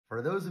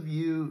For those of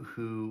you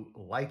who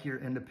like your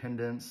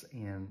independence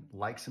and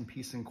like some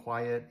peace and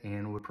quiet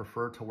and would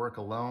prefer to work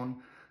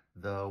alone,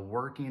 the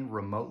working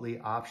remotely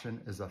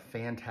option is a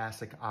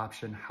fantastic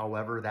option.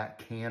 However, that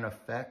can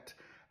affect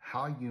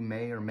how you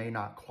may or may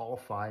not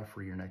qualify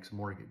for your next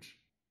mortgage.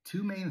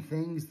 Two main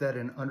things that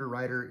an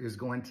underwriter is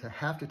going to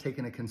have to take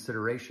into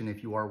consideration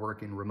if you are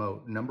working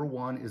remote. Number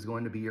one is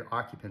going to be your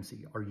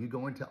occupancy. Are you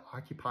going to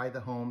occupy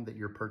the home that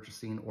you're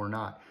purchasing or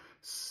not?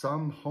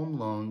 Some home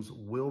loans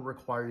will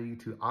require you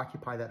to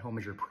occupy that home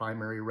as your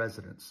primary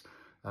residence.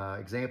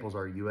 Examples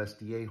are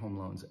USDA home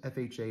loans,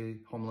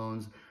 FHA home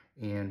loans,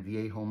 and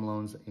VA home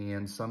loans,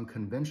 and some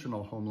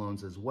conventional home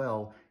loans as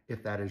well,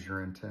 if that is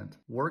your intent.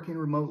 Working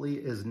remotely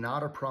is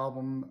not a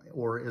problem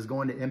or is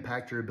going to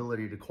impact your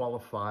ability to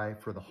qualify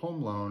for the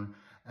home loan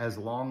as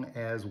long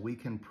as we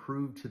can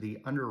prove to the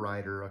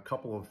underwriter a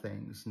couple of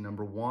things.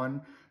 Number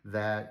one,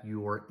 that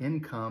your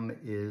income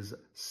is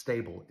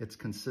stable, it's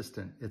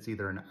consistent. It's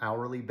either an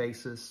hourly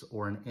basis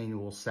or an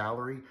annual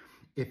salary.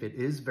 If it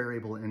is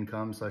variable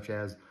income, such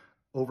as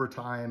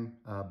overtime,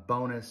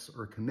 bonus,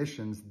 or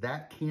commissions,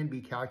 that can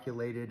be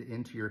calculated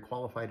into your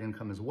qualified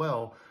income as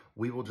well.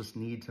 We will just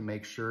need to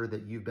make sure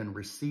that you've been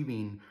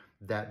receiving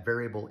that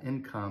variable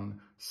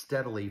income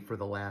steadily for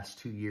the last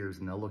 2 years.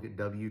 And they'll look at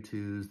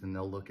W-2s, and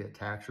they'll look at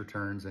tax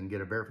returns and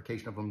get a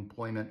verification of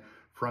employment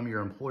from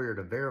your employer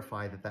to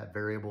verify that that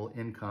variable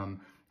income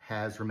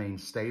has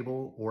remained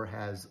stable or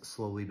has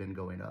slowly been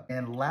going up.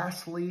 And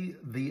lastly,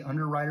 the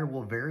underwriter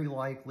will very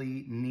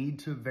likely need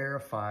to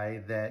verify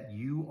that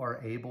you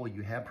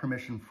have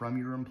permission from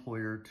your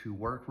employer to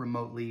work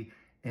remotely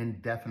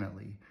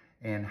indefinitely.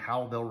 And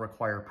how they'll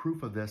require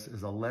proof of this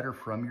is a letter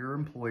from your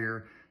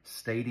employer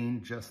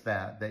stating just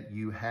that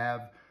you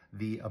have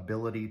the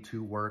ability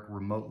to work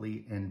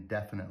remotely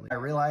indefinitely. I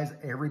realize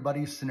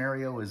everybody's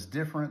scenario is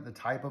different, the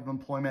type of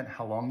employment,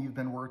 how long you've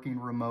been working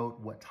remote,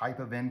 what type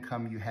of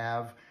income you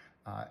have.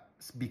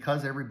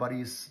 Because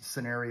everybody's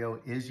scenario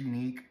is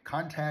unique,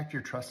 contact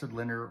your trusted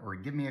lender or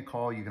give me a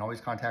call. You can always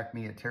contact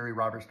me at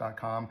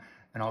terryroberts.com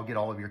and I'll get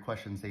all of your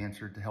questions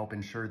answered to help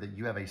ensure that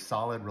you have a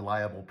solid,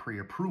 reliable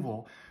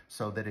pre-approval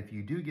so that if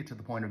you do get to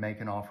the point of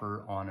making an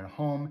offer on a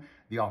home,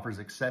 the offer is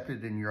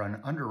accepted and you're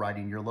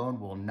underwriting, your loan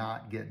will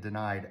not get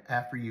denied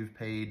after you've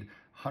paid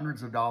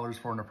hundreds of dollars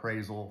for an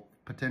appraisal,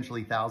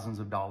 potentially thousands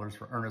of dollars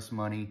for earnest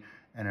money,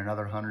 and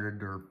another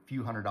 $100 or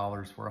few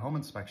 $100 for a home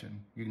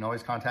inspection. You can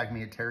always contact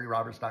me at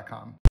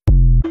terryroberts.com.